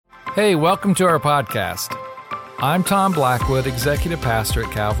Hey, welcome to our podcast. I'm Tom Blackwood, Executive Pastor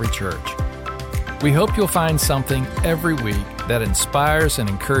at Calvary Church. We hope you'll find something every week that inspires and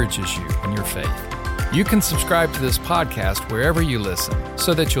encourages you in your faith. You can subscribe to this podcast wherever you listen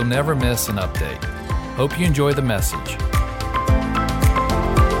so that you'll never miss an update. Hope you enjoy the message.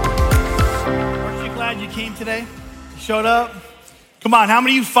 Aren't you glad you came today? You showed up? Come on, how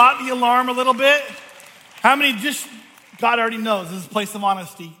many of you fought the alarm a little bit? How many just... God already knows this is a place of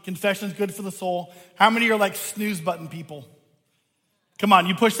honesty. Confession is good for the soul. How many are like snooze button people? Come on,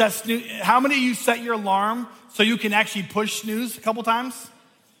 you push that snooze. How many of you set your alarm so you can actually push snooze a couple times?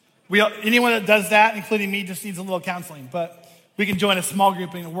 Anyone that does that, including me, just needs a little counseling. But we can join a small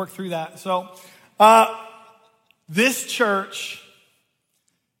group and work through that. So this church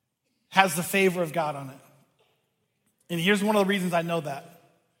has the favor of God on it. And here's one of the reasons I know that.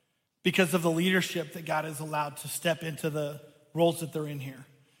 Because of the leadership that God has allowed to step into the roles that they're in here.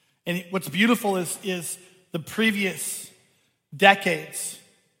 And what's beautiful is the previous decades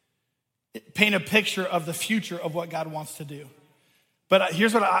paint a picture of the future of what God wants to do. But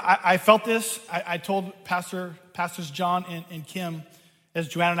here's what I felt this. I told Pastors John and Kim, as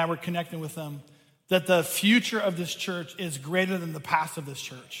Joanna and I were connecting with them, that the future of this church is greater than the past of this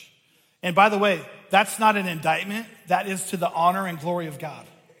church. And by the way, that's not an indictment. That is to the honor and glory of God.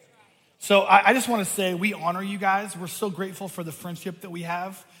 So I just want to say we honor you guys. We're so grateful for the friendship that we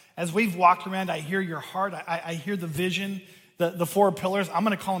have. As we've walked around, I hear your heart. I hear the vision, the four pillars. I'm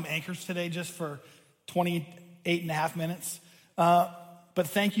going to call them anchors today just for 28 and a half minutes. But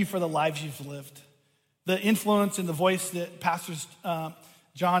thank you for the lives you've lived. The influence and the voice that Pastors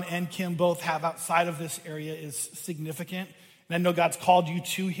John and Kim both have outside of this area is significant. And I know God's called you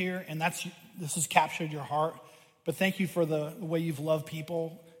to here, and this has captured your heart. But thank you for the way you've loved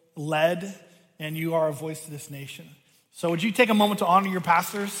people, led, and you are a voice to this nation. So would you take a moment to honor your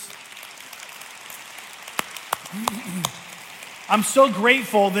pastors? I'm so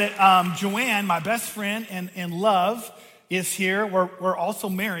grateful that Joanne, my best friend and love, is here. We're also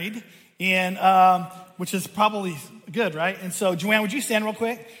married, and which is probably good, right? And so Joanne, would you stand real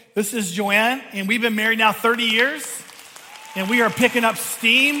quick? This is Joanne, and we've been married now 30 years, and we are picking up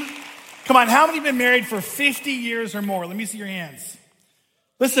steam. Come on, how many have been married for 50 years or more? Let me see your hands.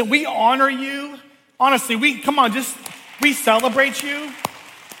 Listen, we honor you. Honestly, we celebrate you.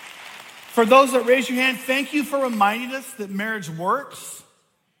 For those that raise your hand, thank you for reminding us that marriage works.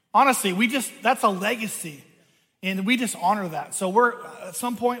 Honestly, that's a legacy, and we just honor that. So at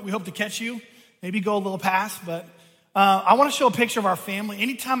some point, we hope to catch you, maybe go a little past, but I want to show a picture of our family.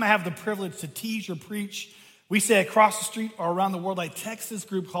 Anytime I have the privilege to teach or preach, we say across the street or around the world, I text this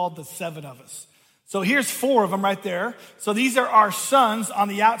group called the Seven of Us. So here's four of them right there. So these are our sons on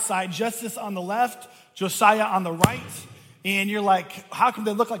the outside, Justice on the left, Josiah on the right. And you're like, how come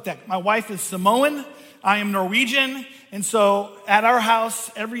they look like that? My wife is Samoan. I am Norwegian. And so at our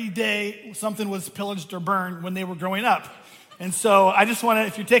house, every day, something was pillaged or burned when they were growing up. And so I just want to,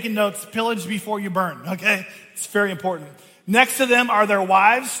 if you're taking notes, pillage before you burn, okay? It's very important. Next to them are their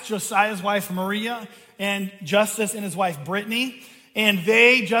wives, Josiah's wife, Maria, and Justice and his wife, Brittany. And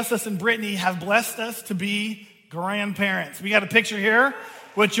Justice and Brittany, have blessed us to be grandparents. We got a picture here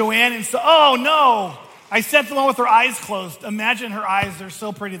with Joanne. And oh no, I sent the one with her eyes closed. Imagine her eyes, they're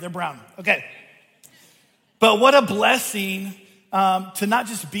so pretty, they're brown. Okay. But what a blessing to not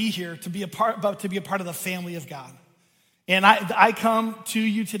just be here, to be a part, but to be a part of the family of God. And I come to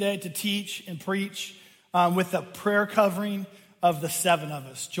you today to teach and preach with the prayer covering of the seven of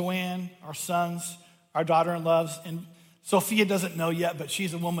us. Joanne, our sons, our daughter-in-laws, and Sophia doesn't know yet, but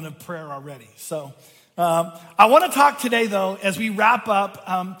she's a woman of prayer already. So I want to talk today, though, as we wrap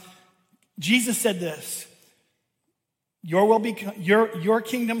up. Jesus said this: your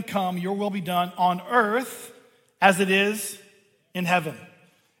kingdom come, your will be done on earth as it is in heaven.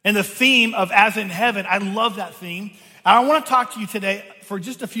 And the theme of as in heaven, I love that theme. And I want to talk to you today for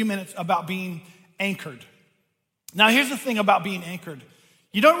just a few minutes about being anchored. Now, here's the thing about being anchored.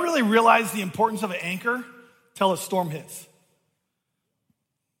 You don't really realize the importance of an anchor till a storm hits.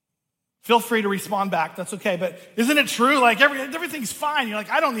 Feel free to respond back. That's okay. But isn't it true? Like everything's fine. You're like,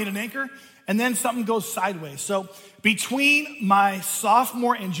 I don't need an anchor. And then something goes sideways. So between my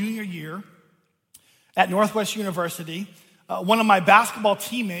sophomore and junior year at Northwest University, one of my basketball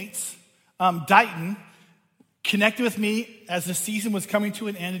teammates, Dighton, connected with me as the season was coming to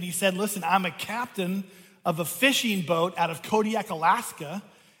an end. And he said, listen, I'm a captain of a fishing boat out of Kodiak, Alaska.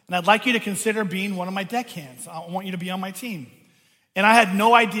 And I'd like you to consider being one of my deckhands. I want you to be on my team. And I had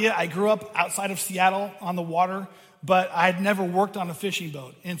no idea. I grew up outside of Seattle on the water. but I had never worked on a fishing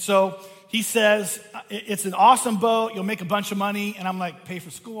boat. And so he says, it's an awesome boat. You'll make a bunch of money. And I'm like, pay for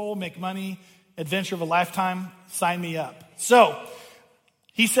school, make money, adventure of a lifetime, sign me up. So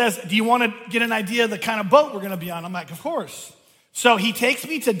he says, do you want to get an idea of the kind of boat we're going to be on? I'm like, of course. So he takes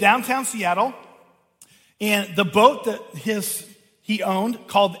me to downtown Seattle, and the boat that he owned,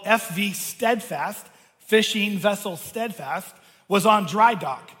 called FV Steadfast, Fishing Vessel Steadfast, was on dry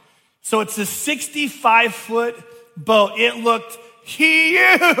dock. So it's a 65-foot boat. It looked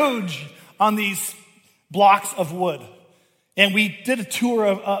huge on these blocks of wood. And we did a tour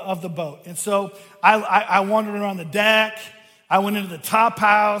of the boat. And so I wandered around the deck. I went into the top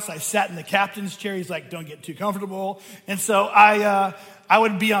house. I sat in the captain's chair. He's like, don't get too comfortable. And so I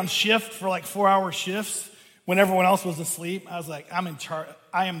would be on shift for like 4-hour shifts when everyone else was asleep. I was like, I'm in charge.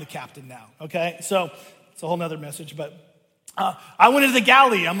 I am the captain now, okay? So it's a whole nother message. But I went into the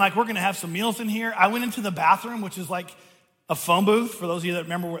galley. I'm like, we're going to have some meals in here. I went into the bathroom, which is like a phone booth, for those of you that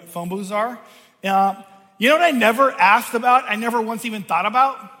remember what phone booths are. You know what I never asked about? I never once even thought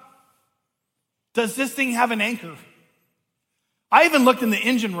about? Does this thing have an anchor? I even looked in the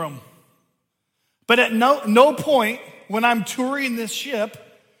engine room. But at no point when I'm touring this ship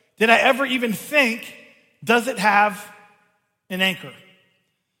did I ever even think, does it have an anchor?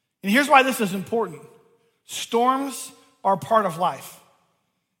 And here's why this is important. Storms are part of life.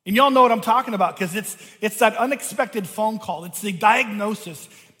 And y'all know what I'm talking about, because it's that unexpected phone call. It's the diagnosis.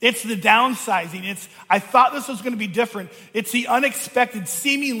 It's the downsizing. I thought this was going to be different. It's the unexpected,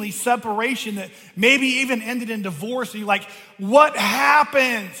 seemingly separation that maybe even ended in divorce. And you're like, what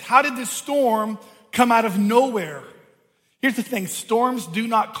happens? How did this storm come out of nowhere? Here's the thing. Storms do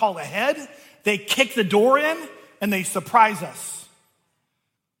not call ahead. They kick the door in and they surprise us.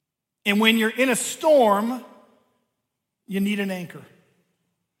 And when you're in a storm, you need an anchor.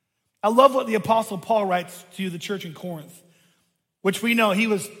 I love what the Apostle Paul writes to the church in Corinth, which we know he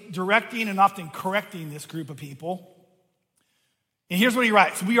was directing and often correcting this group of people. And here's what he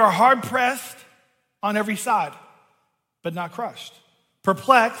writes. We are hard pressed on every side, but not crushed.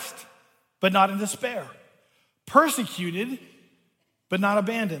 Perplexed, but not in despair. Persecuted, but not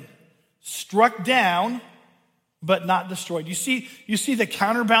abandoned. Struck down, but not destroyed. You see the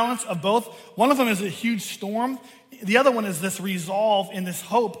counterbalance of both? One of them is a huge storm. The other one is this resolve and this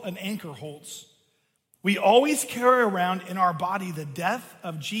hope an anchor holds. We always carry around in our body the death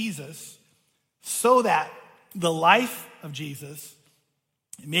of Jesus so that the life of Jesus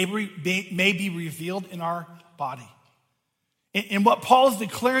may be revealed in our body. And what Paul's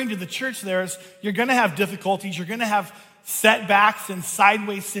declaring to the church there is you're going to have difficulties, you're going to have setbacks and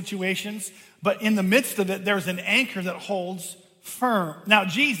sideways situations, but in the midst of it, there's an anchor that holds firm. Now,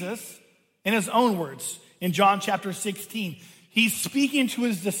 Jesus, in his own words, in John chapter 16, he's speaking to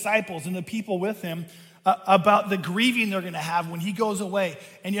his disciples and the people with him about the grieving they're going to have when he goes away.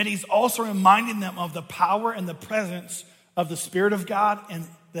 And yet he's also reminding them of the power and the presence of the Spirit of God and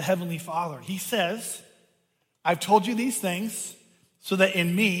the Heavenly Father. He says, I've told you these things so that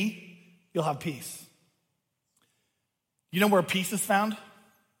in me you'll have peace. You know where peace is found?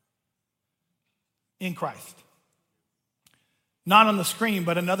 In Christ. Not on the screen,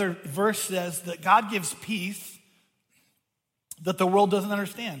 but another verse says that God gives peace that the world doesn't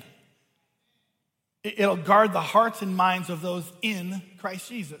understand. It'll guard the hearts and minds of those in Christ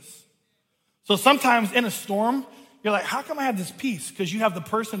Jesus. So sometimes in a storm, you're like, how come I have this peace? Because you have the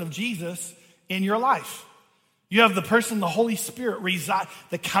person of Jesus in your life. You have the person, the Holy Spirit,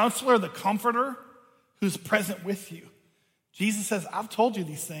 the counselor, the comforter, who's present with you. Jesus says, I've told you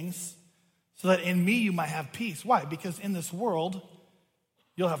these things so that in me you might have peace. Why? Because in this world,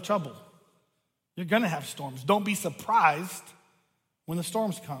 you'll have trouble. You're going to have storms. Don't be surprised when the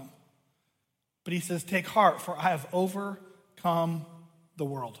storms come. But he says, take heart, for I have overcome the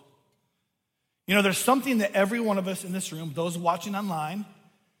world. You know, there's something that every one of us in this room, those watching online,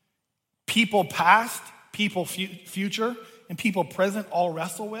 people past, people future, and people present all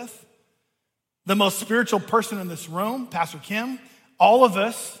wrestle with. The most spiritual person in this room, Pastor Kim, all of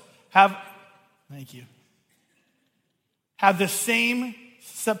us have the same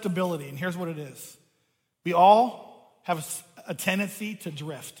susceptibility. And here's what it is. We all have a tendency to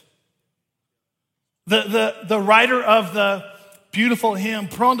drift. The writer of the beautiful hymn,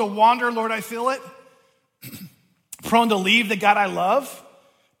 prone to wander, Lord, I feel it. Prone to leave the God I love.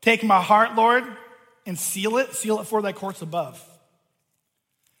 Take my heart, Lord, and seal it for thy courts above.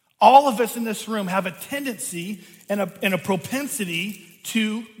 All of us in this room have a tendency and a propensity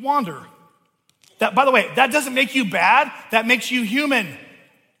to wander. That, by the way, that doesn't make you bad. That makes you human.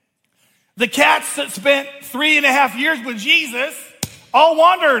 The cats that spent 3.5 years with Jesus all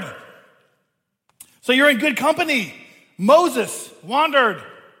wandered. So you're in good company. Moses wandered.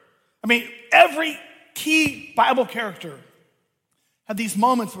 I mean, every key Bible character had these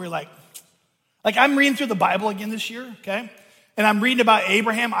moments where you're like I'm reading through the Bible again this year, okay? And I'm reading about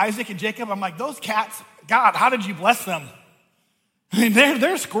Abraham, Isaac, and Jacob. I'm like, those cats, God, how did you bless them? I mean,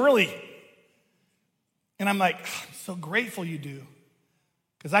 they're squirrely. And I'm like, I'm so grateful you do,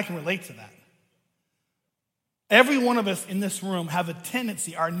 because I can relate to that. Every one of us in this room have a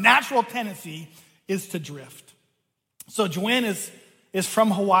tendency, our natural tendency is to drift. So Joanne is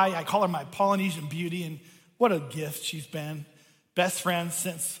from Hawaii. I call her my Polynesian beauty, and what a gift she's been. Best friends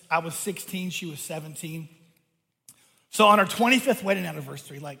since I was 16, she was 17. So on our 25th wedding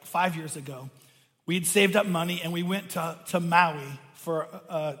anniversary, like 5 years ago, we'd saved up money and we went to Maui for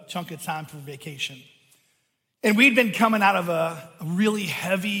a chunk of time for vacation. And we'd been coming out of a really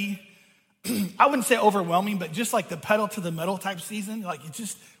heavy, I wouldn't say overwhelming, but just like the pedal to the metal type season. Like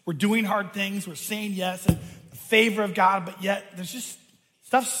we're doing hard things, we're saying yes, and the favor of God, but yet there's just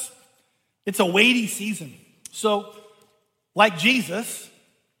it's a weighty season. So like Jesus,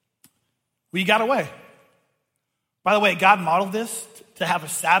 we got away. By the way, God modeled this to have a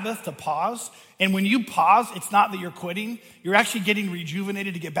Sabbath, to pause. And when you pause, it's not that you're quitting. You're actually getting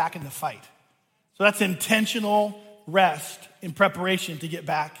rejuvenated to get back in the fight. So that's intentional rest in preparation to get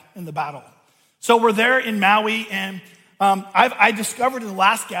back in the battle. So we're there in Maui, and I discovered in the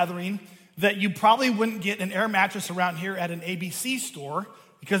last gathering that you probably wouldn't get an air mattress around here at an ABC store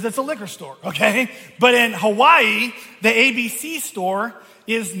because it's a liquor store, okay? But in Hawaii, the ABC store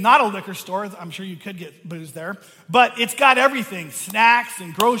is not a liquor store. I'm sure you could get booze there, but it's got everything, snacks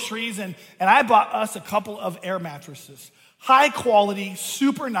and groceries, and I bought us a couple of air mattresses. High quality,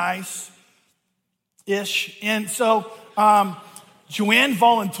 super nice-ish. And so Joanne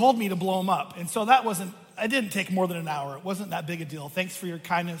volunteered me to blow them up. And so it didn't take more than an hour. It wasn't that big a deal. Thanks for your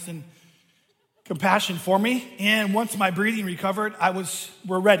kindness and compassion for me. And once my breathing recovered,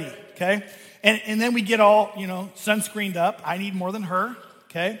 we're ready, okay? And then we get all, sunscreened up. I need more than her,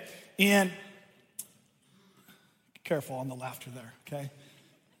 okay? And careful on the laughter there, okay?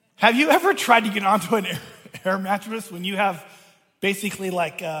 Have you ever tried to get onto an air mattress when you have basically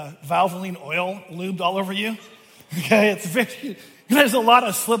like Valvoline oil lubed all over you? Okay, there's a lot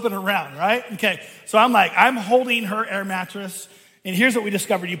of slipping around, right? Okay, so I'm holding her air mattress, and here's what we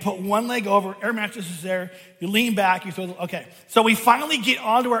discovered. You put one leg over, air mattress is there, you lean back, okay. So we finally get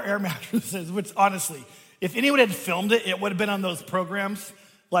onto our air mattresses, which honestly, if anyone had filmed it, it would have been on those programs,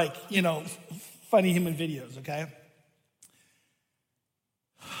 like, funny human videos, okay?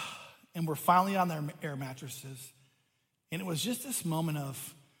 And we're finally on their air mattresses, and it was just this moment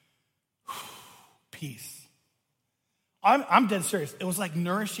of peace. I'm dead serious. It was like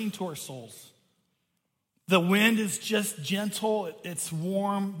nourishing to our souls. The wind is just gentle. It's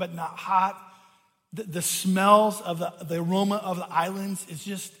warm, but not hot. The smells of the aroma of the islands is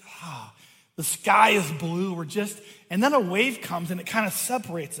just, the sky is blue. And then a wave comes and it kind of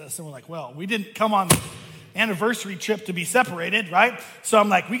separates us. And we're like, well, we didn't come on this anniversary trip to be separated, right? So I'm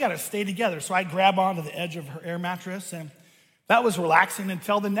like, we got to stay together. So I grab onto the edge of her air mattress, and that was relaxing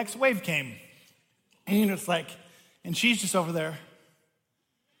until the next wave came. And it's like, and she's just over there.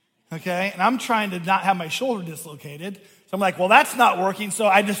 Okay, and I'm trying to not have my shoulder dislocated. So I'm like, well, that's not working. So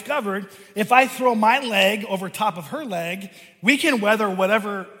I discovered if I throw my leg over top of her leg, we can weather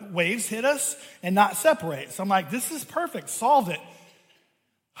whatever waves hit us and not separate. So I'm like, this is perfect. Solved it.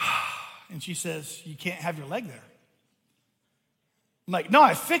 And she says, you can't have your leg there. I'm like, no,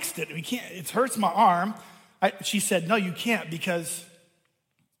 I fixed it. We can't. It hurts my arm. She said, no, you can't because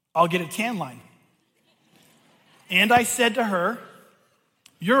I'll get a tan line. And I said to her,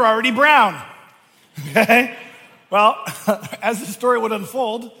 you're already brown, okay? Well, as the story would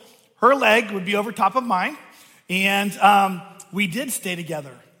unfold, her leg would be over top of mine, and we did stay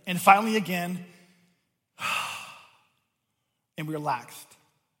together. And finally again, and we relaxed.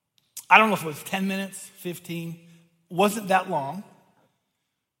 I don't know if it was 10 minutes, 15, wasn't that long,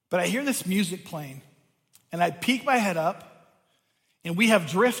 but I hear this music playing, and I peek my head up, and we have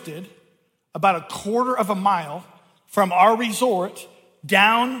drifted about a quarter of a mile from our resort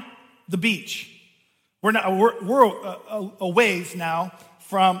down the beach. We're a ways now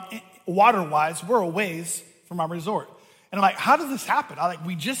from, water-wise, we're a ways from our resort. And I'm like, how did this happen?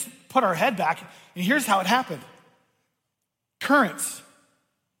 We just put our head back, and here's how it happened. Currents.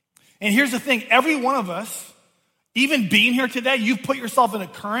 And here's the thing, every one of us, even being here today, you've put yourself in a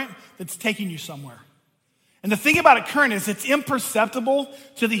current that's taking you somewhere. And the thing about a current is it's imperceptible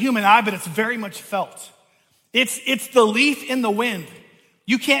to the human eye, but it's very much felt. It's the leaf in the wind.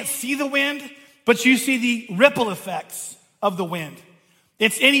 You can't see the wind, but you see the ripple effects of the wind.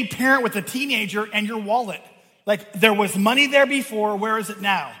 It's any parent with a teenager and your wallet. Like there was money there before, where is it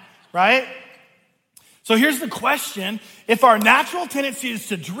now, right? So here's the question. If our natural tendency is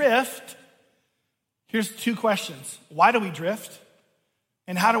to drift, here's two questions. Why do we drift?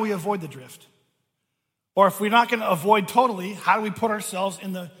 And how do we avoid the drift? Or if we're not going to avoid totally, how do we put ourselves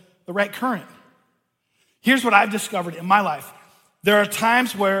in the right current? Here's what I've discovered in my life. There are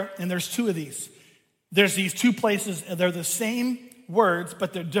times where, and there's two of these, there's these two places, and they're the same words,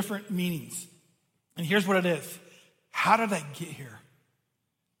 but they're different meanings. And here's what it is. How did I get here?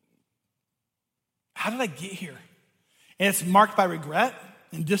 How did I get here? And it's marked by regret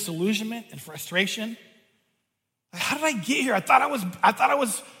and disillusionment and frustration. How did I get here? I thought I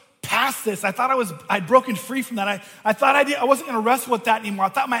was past this. I thought I'd broken free from that. I thought I wasn't going to wrestle with that anymore. I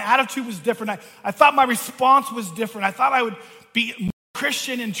thought my attitude was different. I thought my response was different. I thought I would be more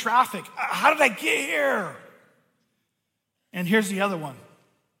Christian in traffic. How did I get here? And here's the other one.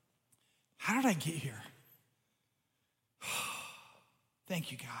 How did I get here?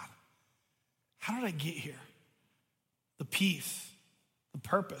 Thank you, God. How did I get here? The peace, the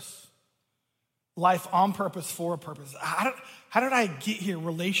purpose, life on purpose, for a purpose. How did I get here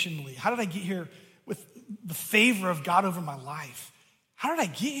relationally? How did I get here with the favor of God over my life? How did I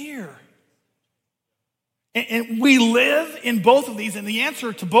get here? And we live in both of these, and the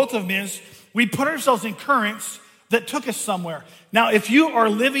answer to both of them is we put ourselves in currents that took us somewhere. Now, if you are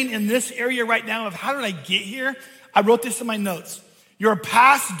living in this area right now of how did I get here, I wrote this in my notes. Your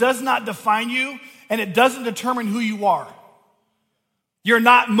past does not define you, and it doesn't determine who you are. You're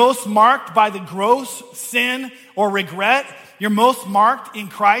not most marked by the gross sin or regret. You're most marked in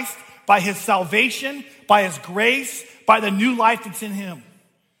Christ by his salvation, by his grace, by the new life that's in him.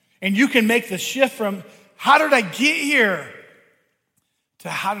 And you can make the shift from how did I get here to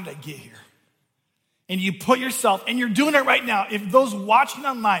how did I get here? And you put yourself, and you're doing it right now. If those watching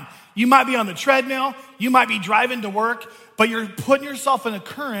online, you might be on the treadmill, you might be driving to work, but you're putting yourself in a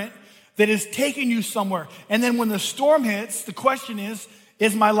current that is taking you somewhere. And then when the storm hits, the question is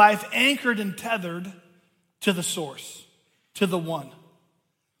my life anchored and tethered to the source, to the one?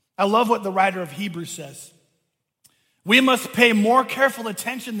 I love what the writer of Hebrews says. We must pay more careful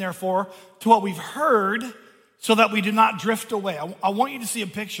attention, therefore, to what we've heard so that we do not drift away. I want you to see a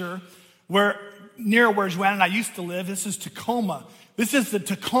picture near where Joanna and I used to live. This is Tacoma. This is the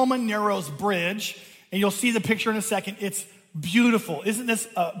Tacoma Narrows Bridge, and you'll see the picture in a second. It's beautiful. Isn't this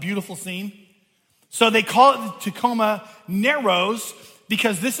a beautiful scene? So they call it the Tacoma Narrows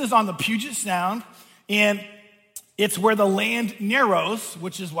because this is on the Puget Sound, and it's where the land narrows,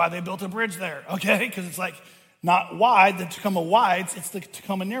 which is why they built a bridge there, okay? Because it's like not wide, the Tacoma Wides, it's the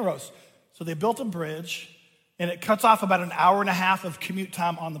Tacoma Narrows. So they built a bridge, and it cuts off about an hour and a half of commute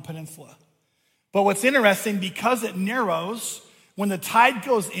time on the peninsula. But what's interesting, because it narrows, when the tide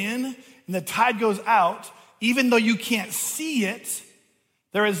goes in and the tide goes out, even though you can't see it,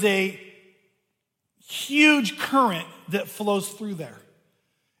 there is a huge current that flows through there.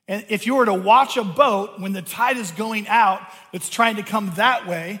 And if you were to watch a boat, when the tide is going out, it's trying to come that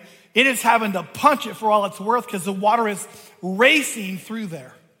way, it is having to punch it for all it's worth because the water is racing through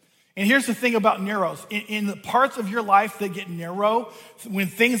there. And here's the thing about narrows. In the parts of your life that get narrow, when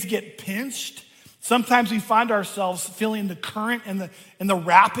things get pinched, sometimes we find ourselves feeling the current and the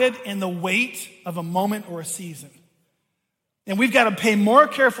rapid and the weight of a moment or a season. And we've got to pay more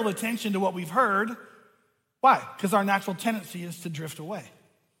careful attention to what we've heard. Why? Because our natural tendency is to drift away.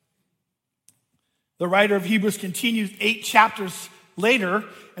 The writer of Hebrews continues 8 chapters later,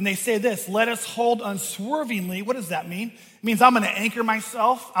 and they say this, let us hold unswervingly. What does that mean? It means I'm going to anchor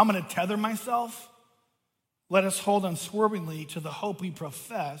myself. I'm going to tether myself. Let us hold unswervingly to the hope we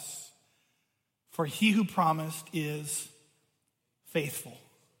profess. For he who promised is faithful.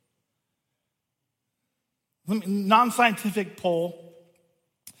 Non-scientific poll,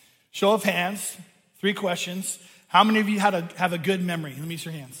 show of hands, 3 questions. How many of you have a good memory? Let me see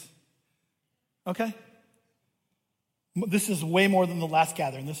your hands. Okay. This is way more than the last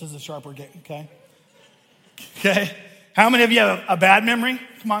gathering. This is a sharper game, okay? Okay. How many of you have a bad memory?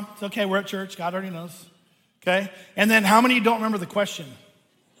 Come on, it's okay, we're at church, God already knows. Okay. And then how many of you don't remember the question?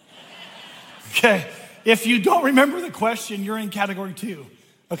 Okay, if you don't remember the question, you're in category 2,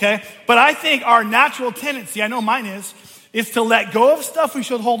 okay? But I think our natural tendency, I know mine is to let go of stuff we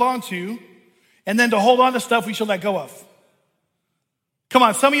should hold on to, and then to hold on to stuff we should let go of. Come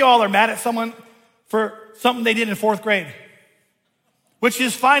on, some of you all are mad at someone for something they did in 4th grade, which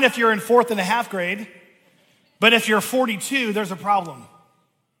is fine if you're in 4th and a half grade, but if you're 42, there's a problem.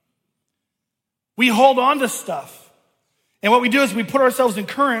 We hold on to stuff, and what we do is we put ourselves in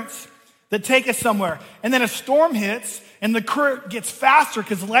currents that take us somewhere. And then a storm hits and the current gets faster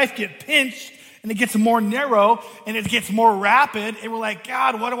because life gets pinched and it gets more narrow and it gets more rapid. And we're like,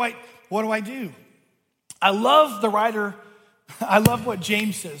 God, what do I do? I love what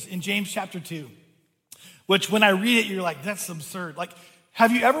James says in James chapter 2, which when I read it, you're like, that's absurd. Like,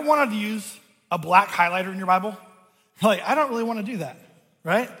 have you ever wanted to use a black highlighter in your Bible? You're like, I don't really want to do that,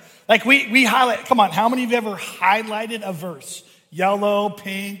 right? Like we highlight, come on, how many of you ever highlighted a verse? Yellow,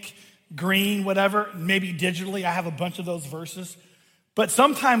 pink, green, whatever, maybe digitally. I have a bunch of those verses. But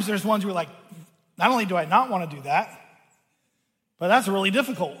sometimes there's ones where like, not only do I not want to do that, but that's really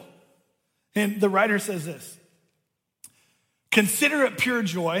difficult. And the writer says this, consider it pure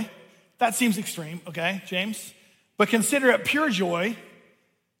joy. That seems extreme, okay, James? But consider it pure joy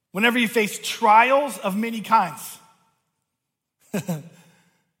whenever you face trials of many kinds.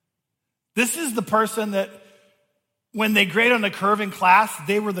 This is the person that when they grade on a curve in class,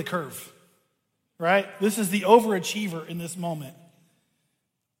 they were the curve, right? This is the overachiever in this moment.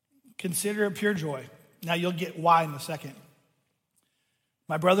 Consider it pure joy. Now you'll get why in a second.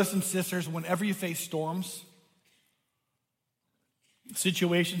 My brothers and sisters, whenever you face storms,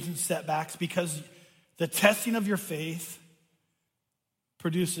 situations and setbacks, because the testing of your faith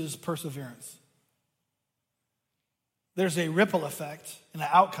produces perseverance. There's a ripple effect and an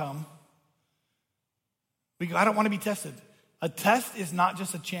outcome. We go, I don't want to be tested. A test is not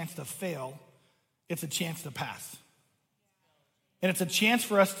just a chance to fail, it's a chance to pass. And it's a chance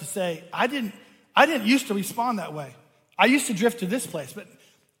for us to say, I didn't used to respond that way. I used to drift to this place, but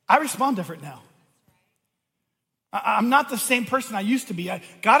I respond different now. I'm not the same person I used to be.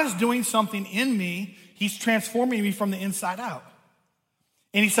 God is doing something in me. He's transforming me from the inside out.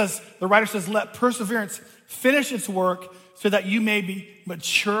 And he says, the writer says, let perseverance finish its work so that you may be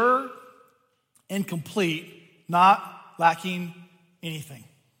mature and complete, not lacking anything.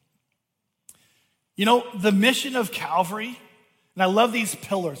 You know, the mission of Calvary, and I love these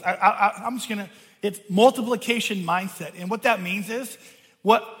pillars. I'm just going to, it's multiplication mindset. And what that means is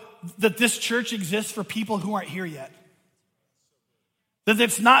that this church exists for people who aren't here yet. That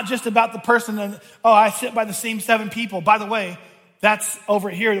it's not just about the person that, I sit by the same 7 people. By the way, that's over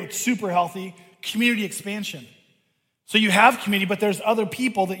here, it's super healthy, community expansion. So you have community, but there's other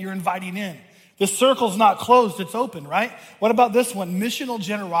people that you're inviting in. The circle's not closed, it's open, right? What about this one? Missional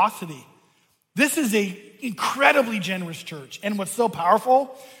generosity. This is an incredibly generous church. And what's so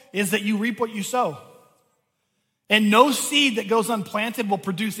powerful is that you reap what you sow. And no seed that goes unplanted will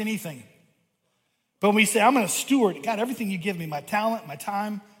produce anything. But when we say, I'm going to steward, God, everything you give me, my talent, my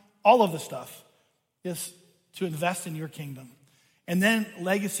time, all of the stuff is to invest in your kingdom. And then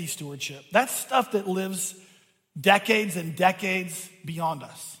legacy stewardship. That's stuff that lives decades and decades beyond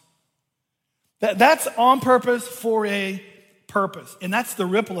us. That's on purpose for a purpose. And that's the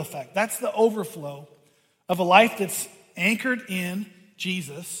ripple effect. That's the overflow of a life that's anchored in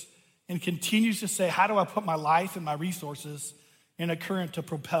Jesus and continues to say, how do I put my life and my resources in a current to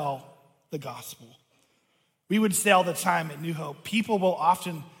propel the gospel? We would say all the time at New Hope, people will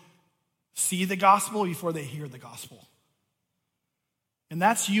often see the gospel before they hear the gospel. And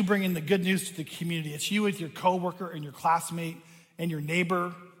that's you bringing the good news to the community. It's you with your coworker and your classmate and your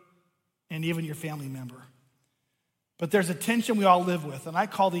neighbor and even your family member. But there's a tension we all live with, and I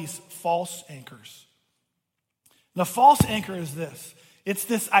call these false anchors. And a false anchor is this. It's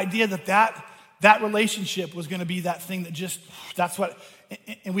this idea that relationship was going to be that thing that that's what,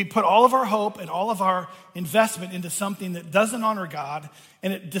 and we put all of our hope and all of our investment into something that doesn't honor God,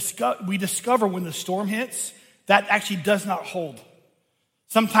 and we discover when the storm hits, that actually does not hold.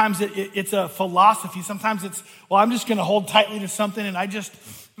 Sometimes it's a philosophy. Sometimes it's, I'm just going to hold tightly to something,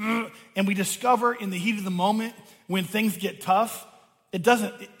 and we discover in the heat of the moment when things get tough, it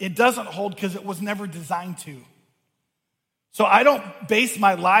doesn't hold because it was never designed to. So I don't base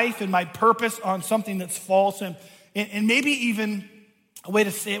my life and my purpose on something that's false. And maybe even a way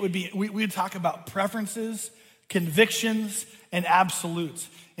to say it would be, we would talk about preferences, convictions, and absolutes.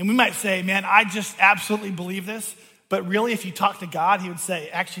 And we might say, man, I just absolutely believe this. But really, if you talk to God, he would say,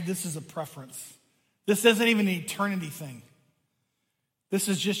 actually, this is a preference. This isn't even an eternity thing. This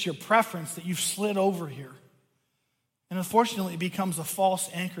is just your preference that you've slid over here. And unfortunately, it becomes a false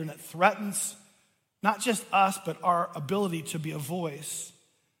anchor, and it threatens not just us, but our ability to be a voice.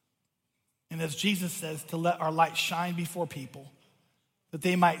 And as Jesus says, to let our light shine before people, that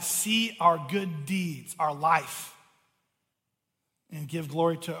they might see our good deeds, our life, and give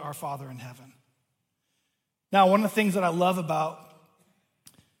glory to our Father in heaven. Now, one of the things that I love about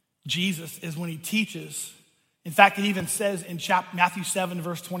Jesus is when he teaches, in fact, it even says in Matthew 7,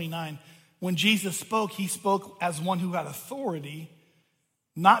 verse 29, when Jesus spoke, he spoke as one who had authority,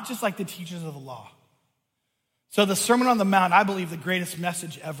 not just like the teachers of the law. So the Sermon on the Mount, I believe, the greatest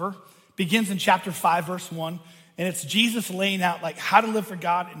message ever, begins in chapter 5, verse 1, and it's Jesus laying out like how to live for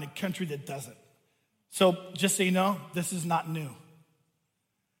God in a country that doesn't. So just so you know, this is not new.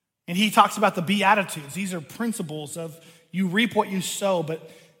 And he talks about the Beatitudes. These are principles of you reap what you sow, but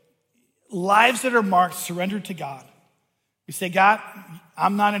lives that are marked, surrendered to God. You say, God,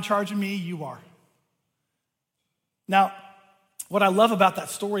 I'm not in charge of me, you are. Now, what I love about that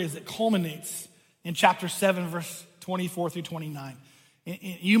story is it culminates in chapter 7, verse 24 through 29.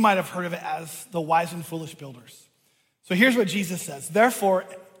 You might have heard of it as the wise and foolish builders. So here's what Jesus says. Therefore,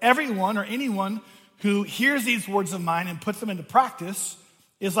 everyone or anyone who hears these words of mine and puts them into practice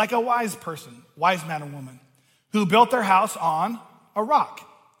is like a wise person, wise man or woman, who built their house on a rock.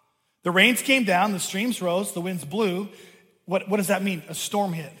 The rains came down, the streams rose, the winds blew. What does that mean? A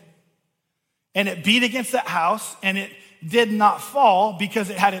storm hit. And it beat against that house, and it did not fall because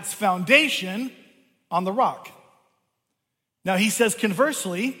it had its foundation on the rock. Now he says,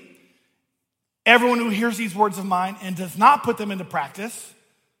 conversely, everyone who hears these words of mine and does not put them into practice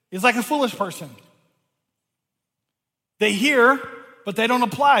is like a foolish person. They hear, but they don't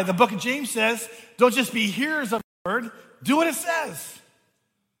apply. The book of James says, don't just be hearers of the word, do what it says.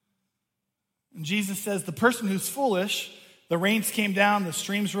 And Jesus says, the person who's foolish, the rains came down, the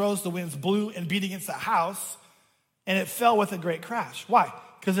streams rose, the winds blew and beat against the house, and it fell with a great crash. Why?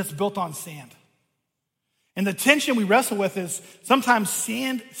 Because it's built on sand. And the tension we wrestle with is sometimes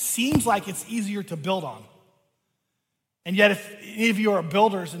sand seems like it's easier to build on. And yet if any of you are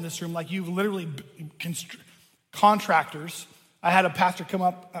builders in this room, like you literally contractors, I had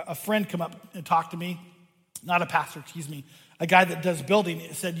a friend come up and talk to me, not a pastor, excuse me, a guy that does building.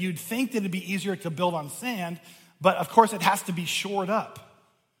 It said you'd think that it'd be easier to build on sand, but of course it has to be shored up.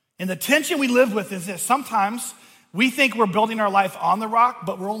 And the tension we live with is this. Sometimes we think we're building our life on the rock,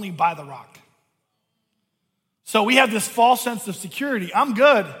 but we're only by the rock. So we have this false sense of security. I'm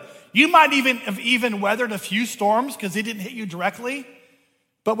good. You might even weathered a few storms because they didn't hit you directly.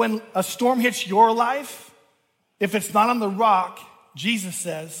 But when a storm hits your life, if it's not on the rock, Jesus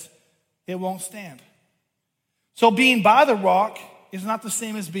says, it won't stand. So being by the rock is not the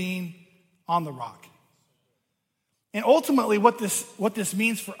same as being on the rock. And ultimately what this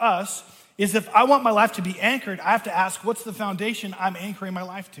means for us is if I want my life to be anchored, I have to ask, what's the foundation I'm anchoring my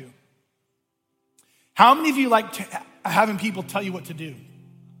life to? How many of you like having people tell you what to do?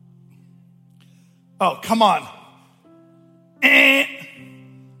 Oh, come on.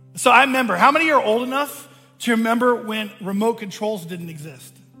 So I remember, how many are old enough to remember when remote controls didn't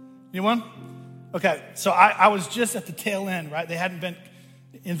exist? Anyone? Okay, so I was just at the tail end, right? They hadn't been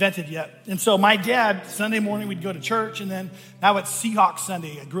invented yet. And so my dad, Sunday morning, we'd go to church, and then now it's Seahawks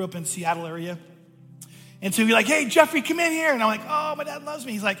Sunday. I grew up in Seattle area. And so he'd be like, hey, Jeffrey, come in here. And I'm like, oh, my dad loves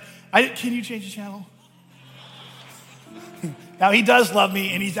me. He's like, can you change the channel? Now, he does love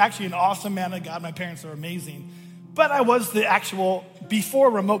me, and he's actually an awesome man of God. My parents are amazing. But I was the actual,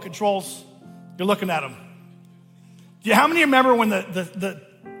 before remote controls, you're looking at them. How many remember when the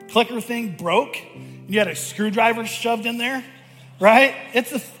clicker thing broke, and you had a screwdriver shoved in there? Right?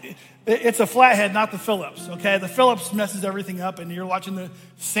 It's a flathead, not the Phillips, okay? The Phillips messes everything up, and you're watching the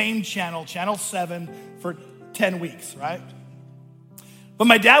same channel, channel 7, for 10 weeks, right? But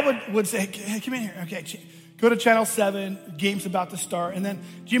my dad would say, hey, come in here. Okay, go to channel 7, game's about to start. And then,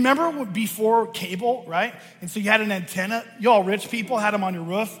 do you remember before cable, right? And so you had an antenna. You all rich people had them on your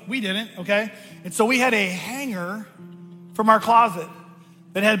roof. We didn't, okay? And so we had a hanger from our closet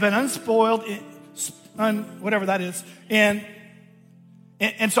that had been unspoiled, whatever that is. And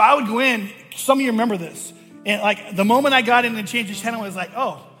so I would go in, some of you remember this. And like the moment I got in and changed the channel, I was like,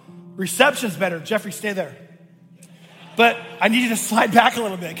 oh, reception's better. Jeffrey, stay there. But I need you to slide back a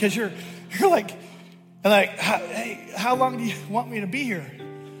little bit because you're like, hey, how long do you want me to be here?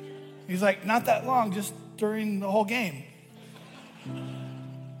 He's like, not that long, just during the whole game.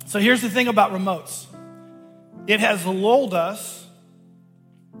 So here's the thing about remotes. It has lulled us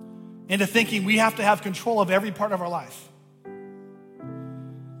into thinking we have to have control of every part of our life.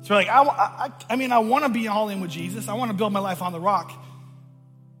 So like, I want to be all in with Jesus. I want to build my life on the rock,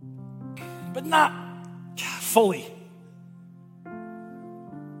 but not fully.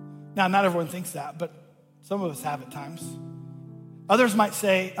 Now, not everyone thinks that, but some of us have at times. Others might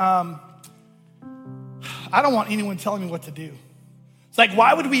say, I don't want anyone telling me what to do. It's like,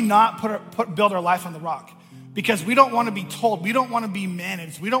 why would we not build our life on the rock? Because we don't want to be told. We don't want to be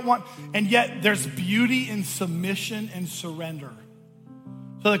managed. And yet there's beauty in submission and surrender.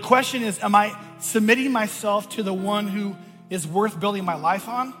 So the question is, am I submitting myself to the one who is worth building my life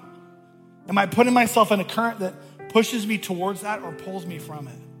on? Am I putting myself in a current that pushes me towards that or pulls me from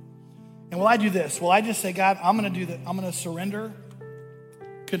it? And will I do this? Will I just say, God, I'm going to do that. I'm going to surrender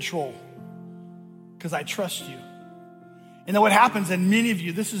control. because I trust you. And then what happens, and many of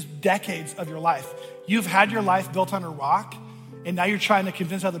you, this is decades of your life. You've had your life built on a rock, and now you're trying to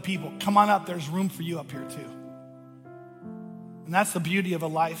convince other people, come on up, there's room for you up here too. And that's the beauty of a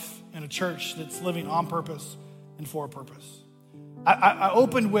life in a church that's living on purpose and for a purpose. I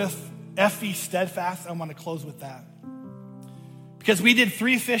opened with FV Steadfast. I want to close with that. Because we did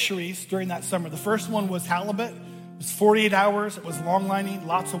 3 fisheries during that summer. The first one was halibut. It was 48 hours. It was long lining,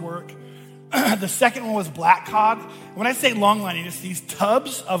 lots of work. The second one was black cod. When I say long lining, it's these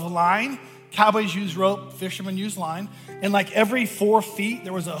tubs of line. Cowboys use rope, fishermen use line. And like every 4 feet,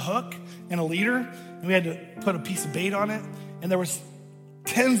 there was a hook and a leader. And we had to put a piece of bait on it. And there was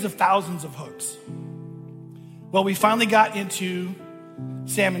tens of thousands of hooks. Well, we finally got into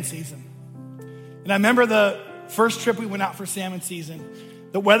salmon season. And I remember the first trip we went out for salmon season.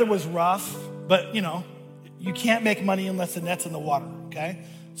 The weather was rough, but you can't make money unless the net's in the water, okay?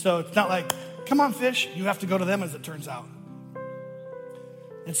 So it's not like, come on, fish. You have to go to them, as it turns out.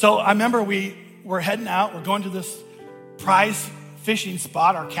 And so I remember we were heading out. We're going to this prize fishing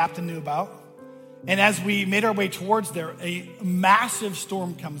spot our captain knew about. And as we made our way towards there, a massive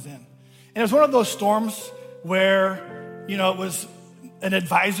storm comes in. And it was one of those storms where, it was an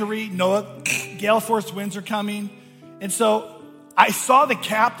advisory, gale force winds are coming. And so I saw the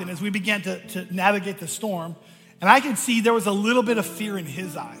captain as we began to navigate the storm, and I could see there was a little bit of fear in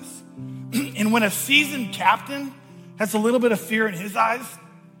his eyes. And when a seasoned captain has a little bit of fear in his eyes,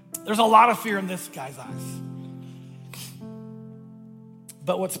 there's a lot of fear in this guy's eyes.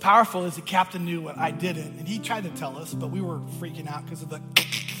 But what's powerful is the captain knew what I didn't, and he tried to tell us, but we were freaking out because of the,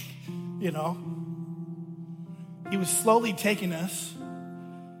 He was slowly taking us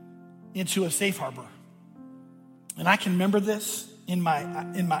into a safe harbor. And I can remember this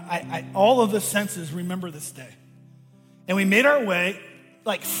all of the senses remember this day. And we made our way,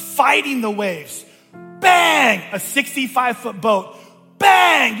 like fighting the waves. Bang! A 65-foot boat.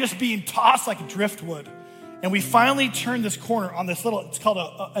 Bang! Just being tossed like driftwood. And we finally turned this corner on this it's called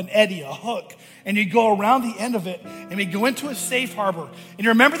an eddy, a hook. And you go around the end of it, and we go into a safe harbor. And you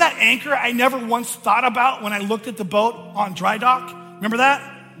remember that anchor I never once thought about when I looked at the boat on dry dock? Remember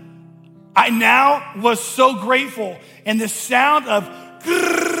that? I now was so grateful. And the sound of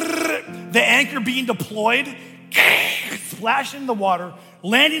the anchor being deployed, splashing in the water,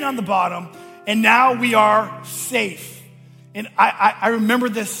 landing on the bottom, and now we are safe. And I remember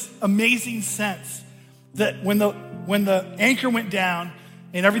this amazing sense that when the anchor went down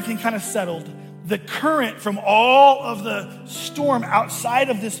and everything kind of settled, the current from all of the storm outside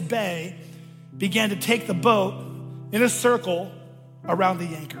of this bay began to take the boat in a circle around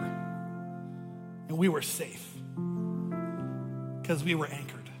the anchor. And we were safe because we were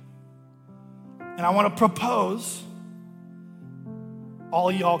anchored. And I want to propose, all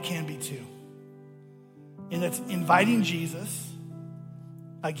y'all can be too. And it's inviting Jesus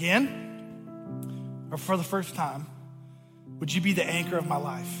again, or for the first time, would you be the anchor of my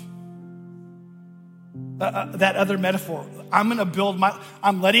life? That other metaphor,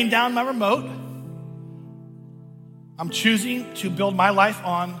 I'm letting down my remote. I'm choosing to build my life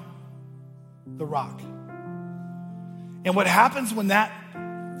on the rock. And what happens when that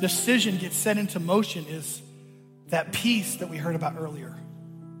decision gets set into motion is that peace that we heard about earlier.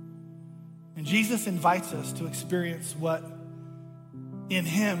 And Jesus invites us to experience what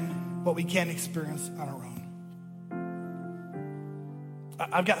we can't experience on our own.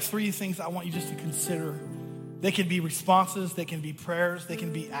 I've got 3 things I want you just to consider. They can be responses, they can be prayers, they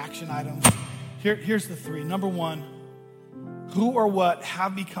can be action items. Here's the 3. Number 1, who or what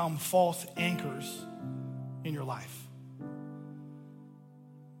have become false anchors in your life?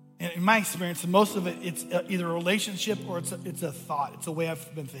 And in my experience, most of it, it's either a relationship or it's a thought. It's a way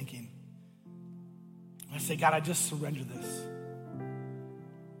I've been thinking. I say, God, I just surrender this.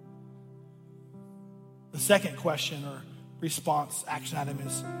 The second question or response, action item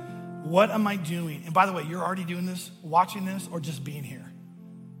is, what am I doing? And by the way, you're already doing this, watching this, or just being here.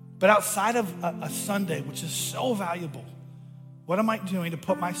 But outside of a Sunday, which is so valuable, what am I doing to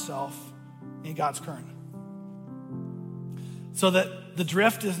put myself in God's current? So that the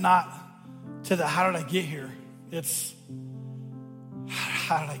drift is not to the how did I get here? It's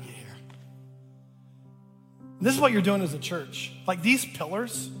how did I get here? And this is what you're doing as a church. Like these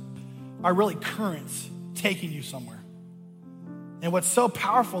pillars are really currents taking you somewhere. And what's so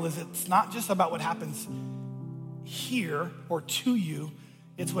powerful is it's not just about what happens here or to you,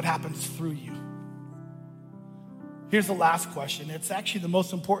 it's what happens through you. Here's the last question. It's actually the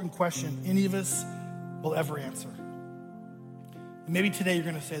most important question any of us will ever answer. And maybe today you're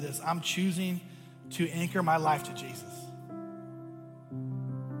going to say this: I'm choosing to anchor my life to Jesus.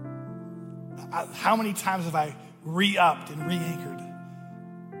 How many times have I re-upped and re-anchored?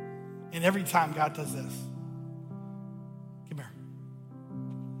 And every time God does this. Come here.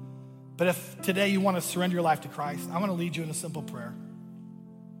 But if today you want to surrender your life to Christ, I'm going to lead you in a simple prayer.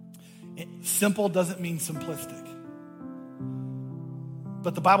 Simple doesn't mean simplistic.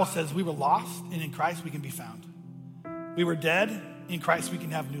 But the Bible says we were lost, and in Christ we can be found. We were dead, in Christ we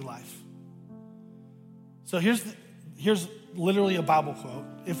can have new life. So here's literally a Bible quote.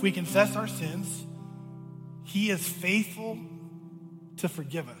 If we confess our sins, he is faithful to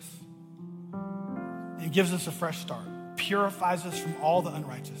forgive us and gives us a fresh start, purifies us from all the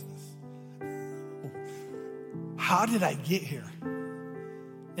unrighteousness. How did I get here?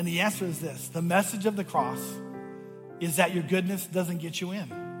 And the answer is this. The message of the cross is that your goodness doesn't get you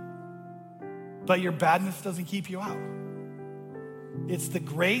in, but your badness doesn't keep you out. It's the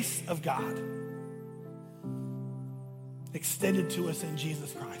grace of God extended to us in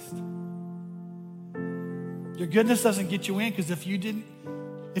Jesus Christ. Your goodness doesn't get you in, because if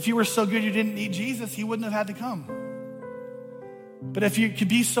you were so good you didn't need Jesus, he wouldn't have had to come. But if you could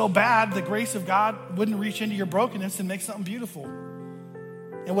be so bad, the grace of God wouldn't reach into your brokenness and make something beautiful.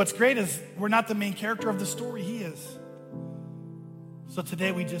 And what's great is we're not the main character of the story, he is. So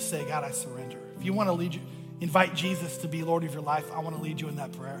today we just say, God, I surrender. If you want to invite Jesus to be Lord of your life, I want to lead you in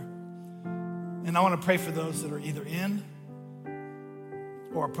that prayer. And I want to pray for those that are either in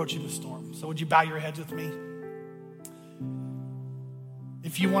or approaching the storm. So would you bow your heads with me?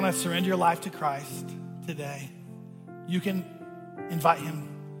 If you want to surrender your life to Christ today, you can invite him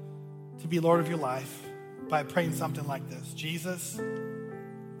to be Lord of your life by praying something like this. Jesus,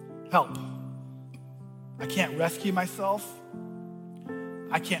 help. I can't rescue myself.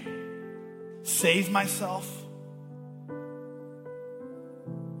 I can't save myself.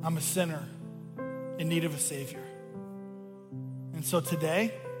 I'm a sinner in need of a Savior. And so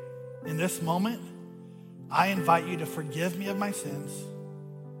today, in this moment, I invite you to forgive me of my sins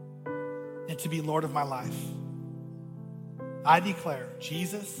and to be Lord of my life. I declare,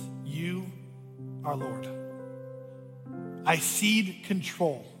 Jesus, you are Lord. I cede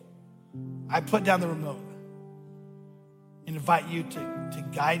control. I put down the remote and invite you to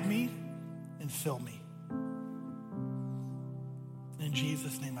guide me and fill me. In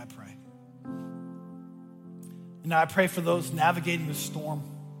Jesus' name I pray. And now I pray for those navigating the storm.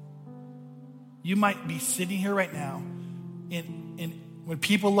 You might be sitting here right now, and when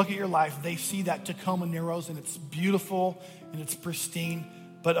people look at your life, they see that Tacoma Narrows, and it's beautiful and it's pristine,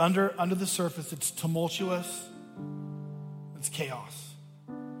 but under the surface, it's tumultuous, it's chaos.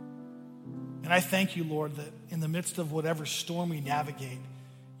 And I thank you, Lord, that in the midst of whatever storm we navigate,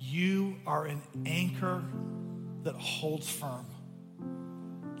 you are an anchor that holds firm.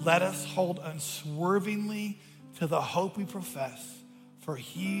 Let us hold unswervingly to the hope we profess, for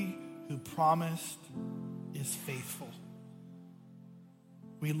he who promised is faithful.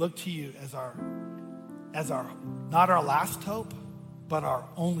 We look to you as our not our last hope, but our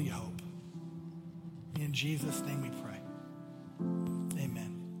only hope. In Jesus' name we pray.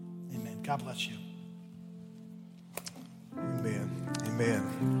 Amen. Amen. God bless you. Amen. Amen.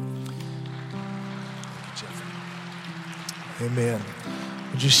 Thank you, Jeffery. Amen.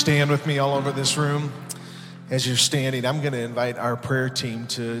 Would you stand with me all over this room? As you're standing, I'm going to invite our prayer team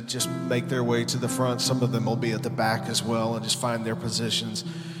to just make their way to the front. Some of them will be at the back as well and just find their positions.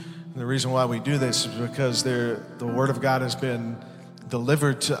 And the reason why we do this is because the Word of God has been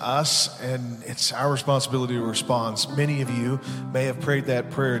delivered to us, and it's our responsibility to respond. Many of you may have prayed that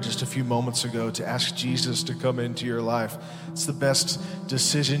prayer just a few moments ago to ask Jesus to come into your life. It's the best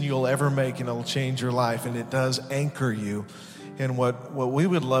decision you'll ever make, and it'll change your life, and it does anchor you. And what we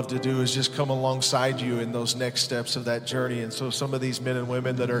would love to do is just come alongside you in those next steps of that journey. And so some of these men and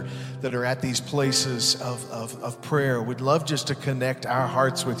women that are at these places of prayer would love just to connect our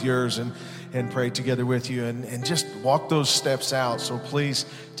hearts with yours and pray together with you and just walk those steps out. So please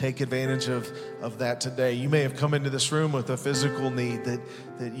take advantage of that today. You may have come into this room with a physical need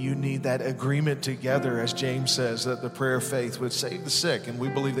that you need that agreement together, as James says, that the prayer of faith would save the sick. And we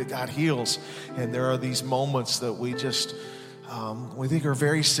believe that God heals. And there are these moments that we we think are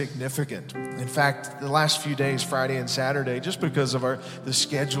very significant. In fact, the last few days, Friday and Saturday, just because of the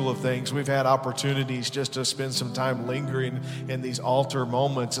schedule of things, we've had opportunities just to spend some time lingering in these altar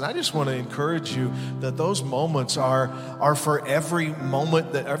moments. And I just want to encourage you that those moments are for every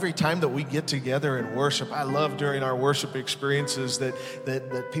moment, that every time that we get together and worship. I love during our worship experiences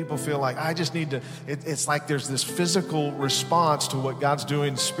that people feel like, I just need to, it's like there's this physical response to what God's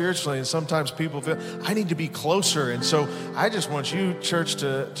doing spiritually. And sometimes people feel, I need to be closer. And so I just just want you, church,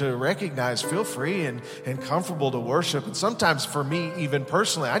 to recognize, feel free and comfortable to worship. And sometimes for me, even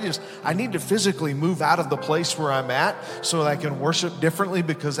personally, I need to physically move out of the place where I'm at so that I can worship differently,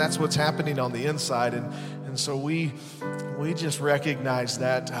 because that's what's happening on the inside. And so we just recognize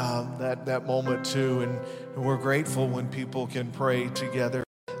that moment too, and we're grateful when people can pray together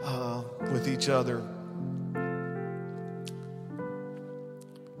with each other.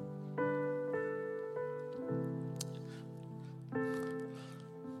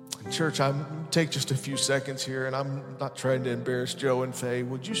 Church, take just a few seconds here, and I'm not trying to embarrass Joe and Faye.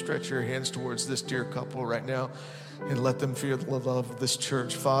 Would you stretch your hands towards this dear couple right now and let them feel the love of this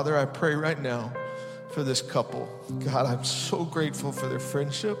church? Father, I pray right now for this couple. God, I'm so grateful for their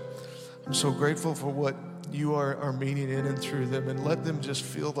friendship. I'm so grateful for what you are meaning in and through them, and let them just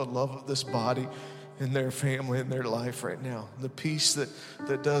feel the love of this body in their family, in their life right now. The peace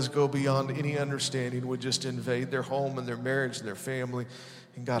that does go beyond any understanding would just invade their home and their marriage and their family.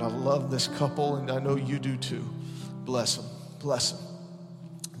 And God, I love this couple, and I know you do too. Bless them, bless them,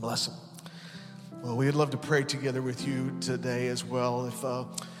 bless them. Well, we'd love to pray together with you today as well.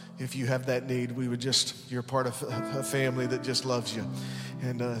 If you have that need, you're part of a family that just loves you.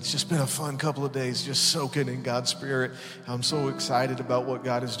 And it's just been a fun couple of days, just soaking in God's Spirit. I'm so excited about what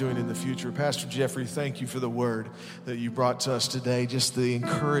God is doing in the future. Pastor Jeffrey, thank you for the word that you brought to us today, just the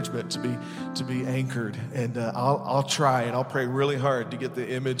encouragement to be anchored. And I'll try, and I'll pray really hard to get the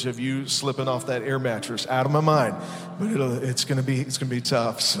image of you slipping off that air mattress out of my mind. But it's gonna be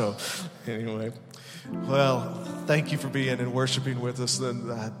tough. So anyway. Well, thank you for being and worshiping with us in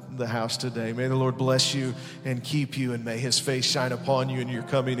the house today. May the Lord bless you and keep you, and may his face shine upon you in your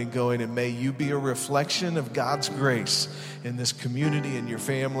coming and going, and may you be a reflection of God's grace in this community and your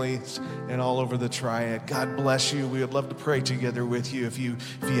families and all over the Triad. God bless you. We would love to pray together with you if you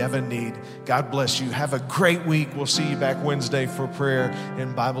have a need. God bless you. Have a great week. We'll see you back Wednesday for prayer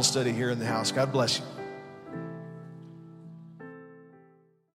and Bible study here in the house. God bless you.